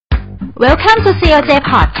Welcome to COJ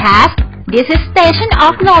Podcast. This is Station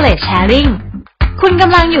of Knowledge Sharing. คุณก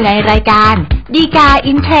ำลังอยู่ในรายการดีกา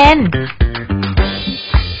in Trend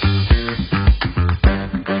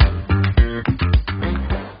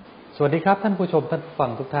สวัสดีครับท่านผู้ชมท่านผู้ฟั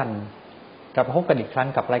งทุกท่านกลับมาพบกันอีกครั้ง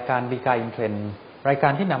กับรายการดีกา in Trend รายกา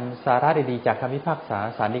รที่นำสาระดีๆจากคำพิพากษา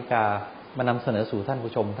ศาลฎีกามานำเสนอสู่ท่าน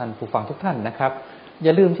ผู้ชมท่านผู้ฟังทุกท่านนะครับอย่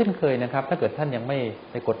าลืมเช่นเคยนะครับถ้าเกิดท่านยังไม่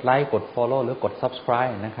ไปกดไลค์กด Follow หรือกด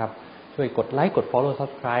Subscribe นะครับช่วยกดไลค์กด Follow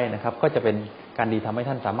Subscribe นะครับก็จะเป็นการดีทำให้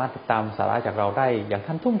ท่านสามารถติดตามสาระจากเราได้อย่าง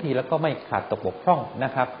ทันท่วงทีแล้วก็ไม่ขาดตกบกพร่องน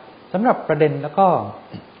ะครับสำหรับประเด็นแล้วก็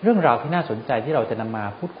เรื่องราวที่น่าสนใจที่เราจะนำมา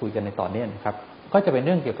พูดคุยกันในตอนนี้นะครับก็จะเป็นเ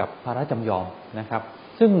รื่องเกี่ยวกับภาระจำยอมนะครับ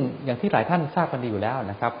ซึ่งอย่างที่หลายท่านทราบกันดีอยู่แล้ว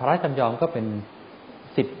นะครับภาระจำยอมก็เป็น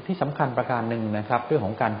สิทธิที่สำคัญประการหนึ่งนะครับเรื่องข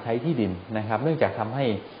องการใช้ที่ดินนะครับเนื่องจากทำให้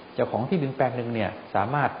เจ้าของที่ดินแปลงหนึ่งเนี่ยสา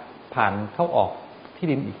มารถผ่านเข้าออกที่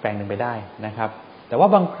ดินอีกแปลงหนึ่งไปได้นะครับแต่ว่า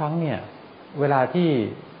บางครั้งเนี่ยเวลาที่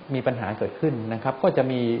มีปัญหาเกิดขึ้นนะครับก็จะ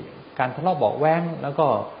มีการทะเลาะเบาะแว้งแล้วก็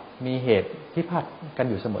มีเหตุพิพาทกัน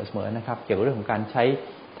อยู่เสมอๆนะครับเกี่ยวกับเรื่องของการใช้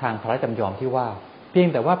ทางภาระจำยอมที่ว่าเพียง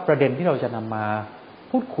แต่ว่าประเด็นที่เราจะนำมา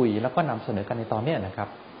พูดคุยแล้วก็นำเสนอกันในตอนนี้นะครับ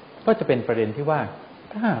ก็จะเป็นประเด็นที่ว่า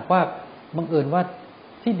ถ้าหากว่าบังเอิญว่า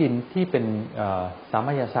ที่ดินที่เป็นสา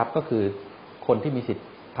มัญทรัพย์ก็คือคนที่มีสิทธิ์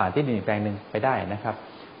ผ่านที่ดินแปลงหนึ่งไปได้นะครับ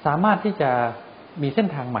สามารถที่จะมีเส้น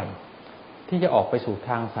ทางใหม่ที่จะออกไปสู่ท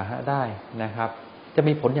างสาธารณะได้นะครับจะ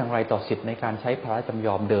มีผลอย่างไรต่อสิทธิ์ในการใช้ภาระจำย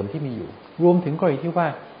อมเดิมที่มีอยู่รวมถึงกรณีที่ว่า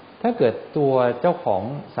ถ้าเกิดตัวเจ้าของ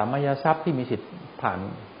สามัญทรัพย์ที่มีสิทธิ์ผ่าน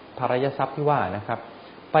ภาระทรัพย์ที่ว่านะครับ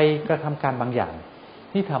ไปกระทำการบางอย่าง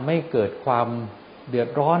ที่ทำให้เกิดความเดือด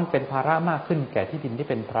ร้อนเป็นภาระมากขึ้นแก่ที่ดินที่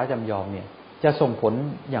เป็นภาระจำยอมเนี่ยจะส่งผล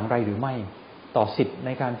อย่างไรหรือไม่ต่อสิทธิ์ใน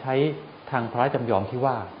การใช้ทางภาระจำยอมที่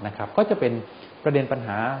ว่านะครับก็จะเป็นประเด็นปัญห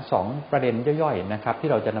า2ประเด็นย่อยๆนะครับที่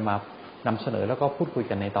เราจะนำเสนอแล้วก็พูดคุย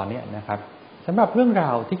กันในตอนนี้นะครับสำหรับเรื่องรา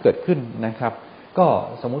วที่เกิดขึ้นนะครับก็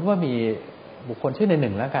สมมุติว่ามีบุคคลชื่อในห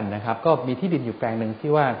นึ่งแล้วกันนะครับก็มีที่ดินอยู่แปลงหนึ่ง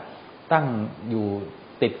ที่ว่าตั้งอยู่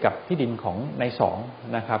ติดกับที่ดินของในสอง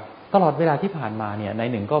นะครับตลอดเวลาที่ผ่านมาเนี่ยใน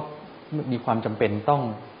หนึ่งก็มีความจำเป็นต้อง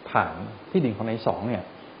ผ่านที่ดินของในสองเนี่ย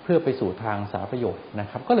เพื่อไปสู่ทางสาธารณประโยชน์นะ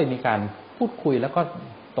ครับก็เลยมีการพูดคุยแล้วก็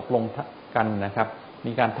ตกลงกันนะครับ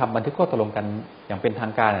มีการทำบันทึกข้อตกลงกันอย่างเป็นทา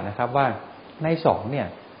งการนะครับว่าในสองเนี่ย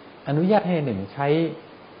อนุญาตให้หนึ่งใช้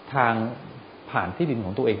ทางผ่านที่ดินข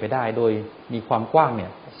องตัวเองไปได้โดยมีความกว้างเนี่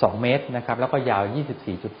ย2 เมตรนะครับแล้วก็ยาว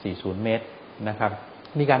 24.40 เมตรนะครับ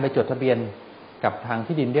มีการไปจดทะเบียนกับทาง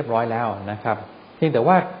ที่ดินเรียบร้อยแล้วนะครับเพียงแต่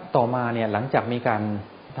ว่าต่อมาเนี่ยหลังจากมีการ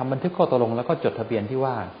ทำบันทึกข้อตกลงแล้วก็จดทะเบียนที่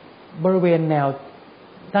ว่าบริเวณแนว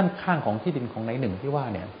ด้านข้างของที่ดินของนายหนึ่งที่ว่า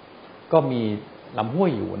เนี่ยก็มีลำห้ว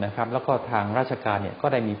ยอยู่นะครับแล้วก็ทางราชการเนี่ยก็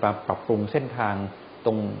ได้มีปรับปรุงเส้นทางต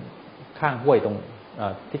รงข้างห้วยตรง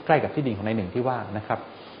ที่ใกล้กับที่ดินของนายหนึ่งที่ว่านะครับ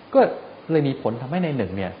ก็เลยมีผลทำให้นายหนึ่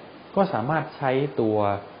งเนี่ยก็สามารถใช้ตัว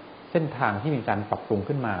เส้นทางที่มีการปรับปรุง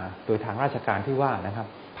ขึ้นมาโดยทางราชการที่ว่านะครับ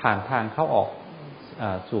ผ่านทางเข้าออก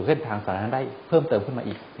สู่เส้นทางสาธารณะได้เพิ่มเติมขึ้นมา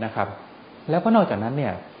อีกนะครับแล้วก็นอกจากนั้นเนี่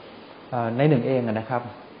ยนายหนึ่งเองนะครับ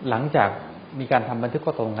หลังจากมีการทำบันทึกข้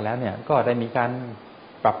อตกลงกันแล้วเนี่ยก็ได้มีการ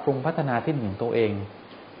ปรับปรุงพัฒนาที่ดินของตัวเอง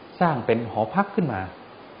สร้างเป็นหอพักขึ้นมา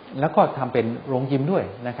แล้วก็ทำเป็นโรงยิมด้วย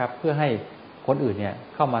นะครับเพื่อให้คนอื่นเนี่ย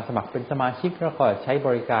เข้ามาสมัครเป็นสมาชิกแล้วก็ใช้บ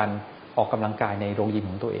ริการออกกำลังกายในโรงยิม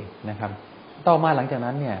ของตัวเองนะครับต่อมาหลังจาก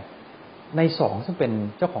นั้นเนี่ยในสองซึ่งเป็น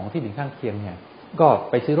เจ้าของที่ดินข้างเคียงเนี่ยก็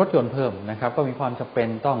ไปซื้อรถยนต์เพิ่มนะครับก็มีความจำเป็น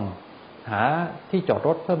ต้องหาที่จอดร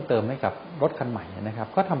ถเพิ่มเติมให้กับรถคันใหม่นะครับ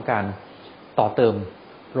ก็ทำการต่อเติม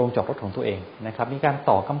โรงจอดรถของตัวเองนะครับมีการ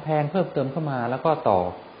ต่อกำแพงเพิ่มเติมเข้ามาแล้วก็ต่อ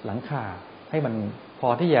หลังคาให้มันพอ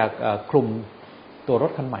ที่จะคลุมตัวร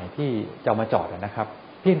ถคันใหม่ที่จะเอามาจอดนะครับ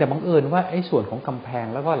เพียงแต่บังเอิญว่าไอ้ส่วนของกำแพง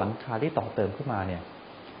แล้วก็หลังคาที่ต่อเติมขึ้นมาเนี่ย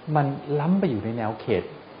มันล้ำไปอยู่ในแนวเขต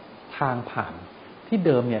ทางผ่านที่เ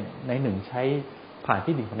ดิมเนี่ยในหนึ่งใช้ผ่าน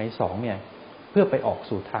ที่ดินของในสองเนี่ยเพื่อไปออก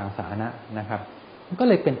สู่ทางสาธารณะนะครับก็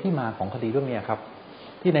เลยเป็นที่มาของคดีเรื่องนี้ครับ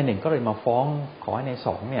ที่ในหนึ่งก็เลยมาฟ้องขอให้ในส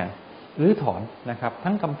องเนี่ยรื้อถอนนะครับ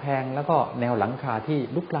ทั้งกำแพงแล้วก็แนวหลังคาที่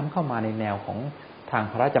ลุกล้ำเข้ามาในแนวของทาง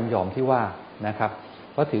ภาระจำยอมที่ว่านะครับ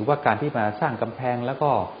เพราะถือว่าการที่มาสร้างกำแพงแล้ว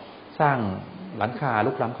ก็สร้างหลังคา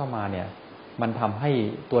ลุกล้ำเข้ามาเนี่ยมันทำให้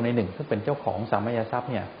ตัวในหนึ่งซึ่งเป็นเจ้าของสามัญทรัพย์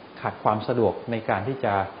เนี่ยขาดความสะดวกในการที่จ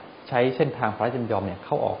ะใช้เส้นทางภาระจำยอมเนี่ยเ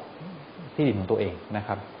ข้าออกที่ดินของตัวเองนะค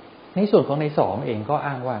รับในส่วนของในสองเองก็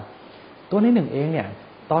อ้างว่าตัวในหนึ่งเองเนี่ย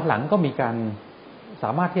ตอนหลังก็มีการส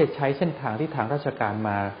ามารถที่จะใช้เส้นทางที่ทางราชการ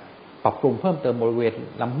มาปรับปรุงเพิ่มเติมบริเวณ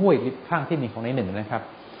ลำห้วยข้างที่ดินของในหนึ่งนะครับ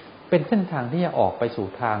เป็นเส้นทางที่จะออกไปสู่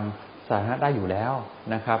ทางสาธารณะได้อยู่แล้ว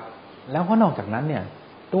นะครับแล้วก็นอกจากนั้นเนี่ย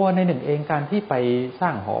ตัวในหนึ่งเองการที่ไปสร้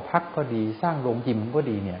างหอพักก็ดีสร้างโรงยิมก็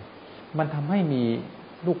ดีเนี่ยมันทำให้มี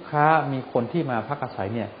ลูกค้ามีคนที่มาพักอาศัย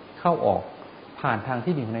เนี่ยเข้าออกผ่านทาง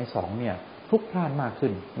ที่ดินของนายสองเนี่ยพลุกพล่านมากขึ้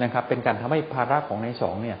นนะครับเป็นการทำให้ภาระของนายสอ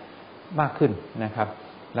งเนี่ยมากขึ้นนะครับ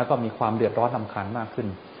แล้วก็มีความเดือดร้อนรำคาญมากขึ้น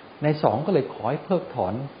นายสองก็เลยขอให้เพิกถอ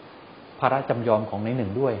นภาระจำยอมของนายหนึ่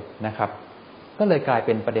งด้วยนะครับก็เลยกลายเ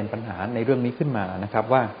ป็นประเด็นปัญหาในเรื่องนี้ขึ้นมานะครับ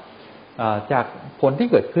ว่าจากผลที่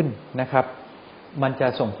เกิดขึ้นนะครับมันจะ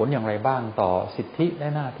ส่งผลอย่างไรบ้างต่อสิทธิและ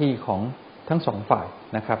หน้าที่ของทั้งสองฝ่าย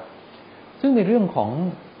นะครับซึ่งในเรื่องของ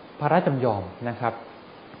ภาระจำยอมนะครับ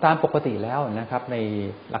ตามปกติแล้วนะครับใน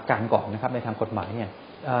หลักการก่อนนะครับในทางกฎหมายเนี่ย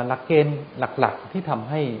หลักเกณฑ์หลักๆที่ทำ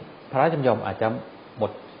ให้ภาระจำยอมอาจจะหม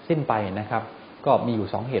ดสิ้นไปนะครับก็มีอยู่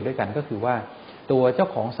2เหตุด้วยกันก็คือว่าตัวเจ้า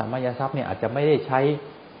ของสามัญทรัพย์เนี่ยอาจจะไม่ได้ใช้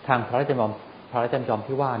ทางภาระจำยอม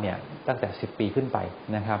ที่ว่าเนี่ยตั้งแต่10 ปีขึ้นไป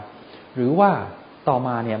นะครับหรือว่าต่อม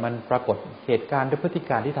าเนี่ยมันปรากฏเหตุการณ์หรือพฤติ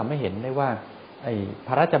การที่ทำให้เห็นได้ว่าไอ้ภ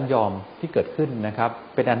าระจำยอมที่เกิดขึ้นนะครับ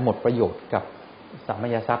เป็นอันหมดประโยชน์กับสามั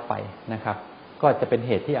ญทรัพย์ไปนะครับก็จะเป็นเ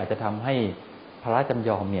หตุที่อาจจะทำให้ภาระจำย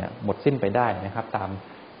อมเนี่ยหมดสิ้นไปได้นะครับตาม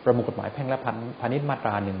ประมวลกฎหมายแพ่งและพาณิชย์มาตร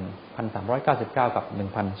า 1399 กับ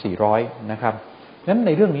 1400 นะครับดังนั้นใ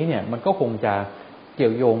นเรื่องนี้เนี่ยมันก็คงจะเกี่ย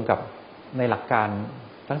วโยงกับในหลักการ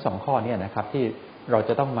ทั้ง2ข้อนี้นะครับที่เราจ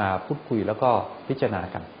ะต้องมาพูดคุยแล้วก็พิจารณา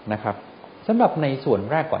กันนะครับสำหรับในส่วน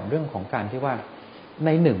แรกก่อนเรื่องของการที่ว่าใน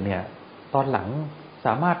หนึ่งเนี่ยตอนหลังส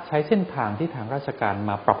ามารถใช้เส้นทางที่ทางราชการ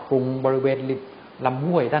มาปรับปรุงบริเวณลำ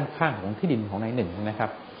ห้วยด้านข้างของที่ดินของนายหนึ่งนะครั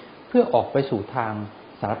บเพื่อออกไปสู่ทาง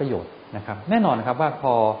สาธารณประโยชน์นะครับแน่นอนนะครับว่าพ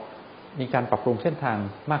อมีการปรับปรุงเส้นทาง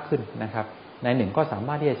มากขึ้นนะครับนายหนึ่งก็สาม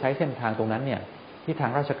ารถที่จะใช้เส้นทางตรงนั้นเนี่ยที่ทา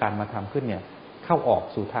งราชการมาทำขึ้นเนี่ยเข้าออก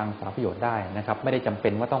สู่ทางสาธารณประโยชน์ได้นะครับไม่ได้จำเป็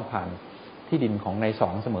นว่าต้องผ่านที่ดินของนายสอ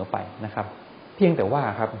งเสมอไปนะครับเพียงแต่ว่า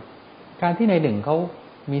ครับการที่นายหนึ่งเขา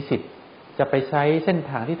มีสิทธิ์จะไปใช้เส้น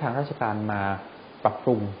ทางที่ทางราชการมาปรับป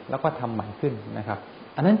รุงแล้วก็ทำใหม่ขึ้นนะครับ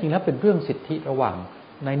อันนั้นจริงแล้วเป็นเรื่องสิทธิระหว่าง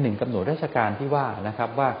นายหนึ่งกับหน่วยราชการที่ว่านะครับ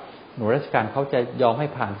ว่าหน่วยราชการเขาจะยอมให้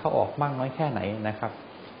ผ่านเข้าออกมากน้อยแค่ไหนนะครับ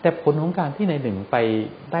แต่ผลของการที่นายหนึ่งไป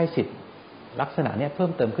ได้สิทธิลักษณะนี้เพิ่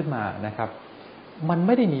มเติมขึ้นมานะครับมันไ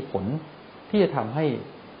ม่ได้มีผลที่จะทำให้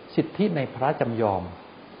สิทธิในภาระจำยอม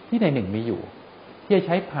ที่นายหนึ่งมีอยู่ที่จะใ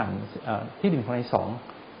ช้ผ่านที่ดินของนายสอง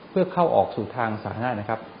เพื่อเข้าออกสู่ทางสาธารณะนะ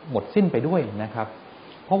ครับหมดสิ้นไปด้วยนะครับ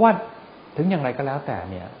เพราะว่าถึงอย่างไรก็แล้วแต่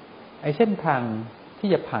เนี่ยไอ้เส้นทางที่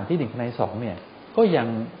จะผ่านที่ดินของนายสองเนี่ยก็ยัง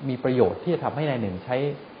มีประโยชน์ที่จะทำให้นายหนึ่งใช้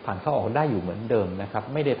ผ่านเข้าออกได้อยู่เหมือนเดิมนะครับ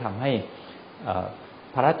ไม่ได้ทำให้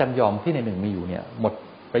ภาระจำยอมที่นายหนึ่งมีอยู่เนี่ยหมด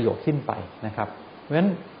ประโยชน์สิ้นไปนะครับเพราะฉะนั้น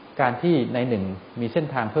การที่นายหนึ่งมีเส้น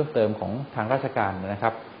ทางเพิ่มเติมของทางราชการนะค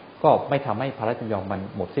รับก็ไม่ทำให้ภาระจำยอมมัน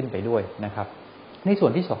หมดสิ้นไปด้วยนะครับในส่ว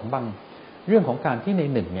นที่สองบางเรื่องของการที่นาย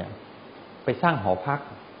หนึ่งเนี่ยไปสร้างหอพัก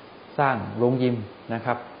สร้างโรงยิมนะค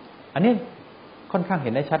รับอันนี้ค่อนข้างเห็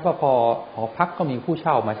นได้ชัดว่าพอหอพักก็มีผู้เ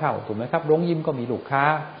ช่ามาเช่าถูกไหมครับโรงยิมก็มีลูกค้า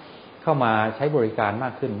เข้ามาใช้บริการมา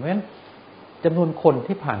กขึ้นเพราะฉะนั้นจำนวนคน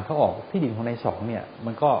ที่ผ่านเข้าออกที่ดินของนายสองเนี่ย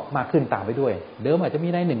มันก็มากขึ้นตามไปด้วยเดิมอาจจะมี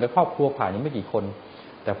นายหนึ่งกับครอบครัวผ่านยังไม่กี่คน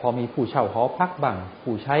แต่พอมีผู้เช่าหอพักบ้าง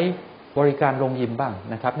ผู้ใช้บริการโรงยิมบ้าง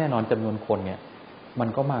นะครับแน่นอนจำนวนคนเนี่ยมัน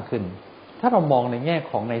ก็มากขึ้นถ้าเรามองในแง่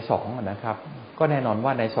ของนายสองนะครับก็แน่นอนว่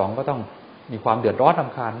านายสองก็ต้องมีความเดือดร้อนร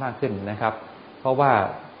ำคาญมากขึ้นนะครับเพราะว่า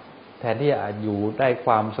แทนที่จะอยู่ได้ค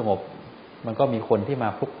วามสงบมันก็มีคนที่มา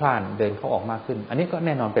พลุกพล่านเดินเข้าออกมากขึ้นอันนี้ก็แ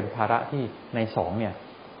น่นอนเป็นภาระที่นายสองเนี่ย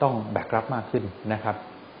ต้องแบกรับมากขึ้นนะครับ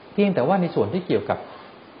เพียงแต่ว่าในส่วนที่เกี่ยวกับ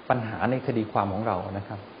ปัญหาในคดีความของเรานะค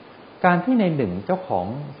รับการที่ในหนึ่งเจ้าของ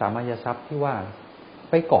สามัญทรัพย์ที่ว่า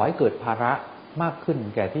ไปก่อให้เกิดภาระมากขึ้น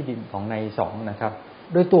แก่ที่ดินของนายสองนะครับ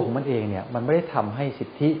โดยตัวของมันเองเนี่ยมันไม่ได้ทำให้สิท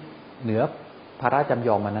ธิเหนือภาระจำย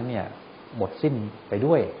อมมันนั้นเนี่ยหมดสิ้นไป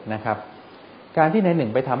ด้วยนะครับการที่นายหนึ่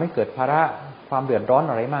งไปทำให้เกิดภาระความเดือดร้อน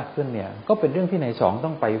อะไรมากขึ้นเนี่ยก็เป็นเรื่องที่นายสองต้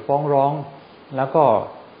องไปฟ้องร้องแล้วก็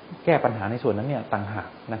แก้ปัญหาในส่วนนั้นเนี่ยต่างหาก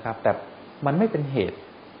นะครับแต่มันไม่เป็นเหตุ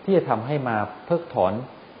ที่จะทำให้มาเพิกถอน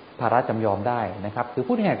ภาระจำยอมได้นะครับคือ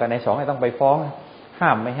พูดง่ายๆกับนายสองต้องไปฟ้องห้า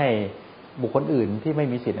มไม่ให้บุคคลอื่นที่ไม่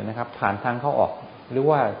มีสิทธิ์นะครับผ่านทางเข้าออกหรือ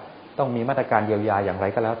ว่าต้องมีมาตรการเยียวยาอย่างไร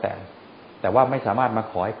ก็แล้วแต่ว่าไม่สามารถมา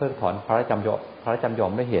ขอให้เพิกถอนภาระจำยอ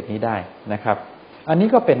มด้วยเหตุนี้ได้นะครับอันนี้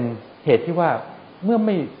ก็เป็นเหตุที่ว่าเมื่อไ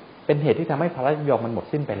ม่เป็นเหตุที่ทำให้ภาระจำยอมมันหมด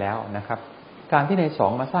สิ้นไปแล้วนะครับการที่นายสอ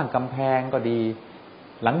งมาสร้างกำแพงก็ดี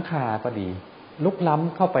หลังคาก็ดีลุกล้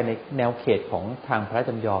ำเข้าไปในแนวเขตของทางภาระ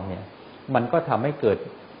จำยอมเนี่ยมันก็ทำให้เกิด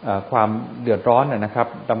ความเดือดร้อนนะครับ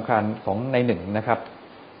รำคาญของนายหนึ่งนะครับ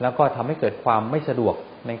แล้วก็ทำให้เกิดความไม่สะดวก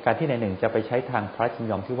ในการที่นายหนึ่งจะไปใช้ทางภาระจำ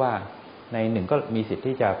ยอมที่ว่านายหนึ่งก็มีสิทธิ์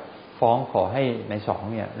ที่จะฟ้องขอให้นายสอง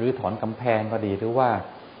เนี่ยรื้อถอนกำแพงก็ดีหรือว่า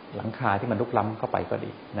หลังคาที่มันลุกล้ำเข้าไปก็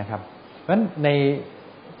ดีนะครับเพราะฉะนั้นใน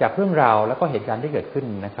จากเรื่องราวแล้วก็เหตุการณ์ที่เกิดขึ้น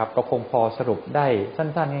นะครับเราคงพอสรุปได้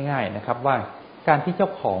สั้นๆง่ายๆนะครับว่า การที่เจ้า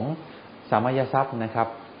ของสามัญทรัพย์นะครับ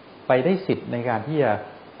ไปได้สิทธิ์ในการที่จะ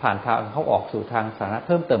ผ่านทางเข้าออกสู่ทางสาธารณะเ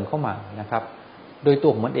พิ่มเติมเข้ามานะครับโดยตั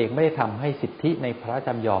วของมันเองไม่ได้ทำให้สิทธิในพระราชจ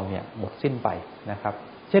ำยอมเนี่ยหมดสิ้นไปนะครับ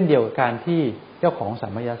เช่นเดียวกับการที่เจ้าของสา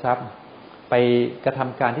มัญทรัพย์ไปกระท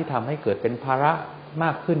ำการที่ทำให้เกิดเป็นภาระม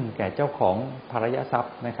ากขึ้นแก่เจ้าของภรรยทรัพ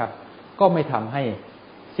ย์นะครับก็ไม่ทำให้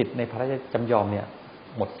สิทธิในพระราชจำยอมเนี่ย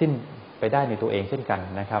หมดสิ้นไปได้ในตัวเองเช่นกัน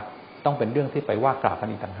นะครับต้องเป็นเรื่องที่ไปว่ากล่าวกัน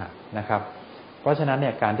อีกต่างหากนะครับเพราะฉะนั้นเนี่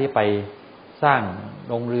ยการที่ไปสร้าง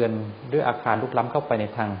โรงเรือนด้วยอาคารลุกล้ำเข้าไปใน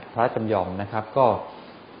ทางพระราชจำยอมนะครับก็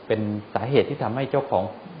เป็นสาเหตุที่ทำให้เจ้าของ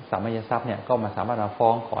สามัญทรัพย์เนี่ยก็มาสามารถมาฟ้อ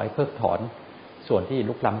งขอให้เพิกถอนส่วนที่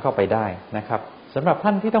ลุกล้ำเข้าไปได้นะครับสำหรับท่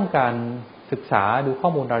านที่ต้องการศึกษาดูข้อ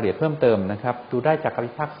มูลรายละเอียดเพิ่มเติมนะครับดูได้จากคำ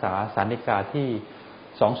พิพากษาศาลฎีกาที่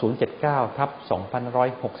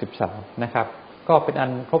2079/2163นะครับก็เป็นอั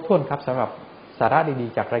นครบถ้วนครับสำหรับสาระดี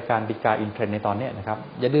ๆจากรายการฎีกาอินเทรนด์ในตอนนี้นะครับ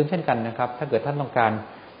อย่าลืมเช่นกันนะครับถ้าเกิดท่านต้องการ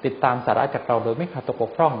ติดตามสาระจากเราโดยไม่ขาดตกบ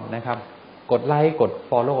กพร่องนะครับกดไลค์กด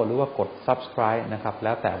follow หรือว่ากด subscribe นะครับแ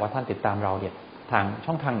ล้วแต่ว่าท่านติดตามเราเนี่ยทาง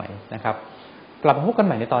ช่องทางไหนนะครับกลับมาพบกันใ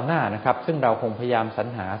หม่ในตอนหน้านะครับซึ่งเราคงพยายามสรร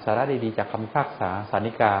หาสาระดีๆจากคำพิพากษาศาล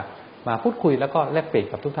ฎีกามาพูดคุยแล้วก็แลกเปลี่ยน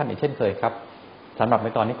กับทุกท่านอีกเช่นเคยครับสำหรับใน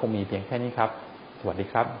ตอนนี้คงมีเพียงแค่นี้ครับสวัสดี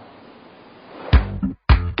ครับ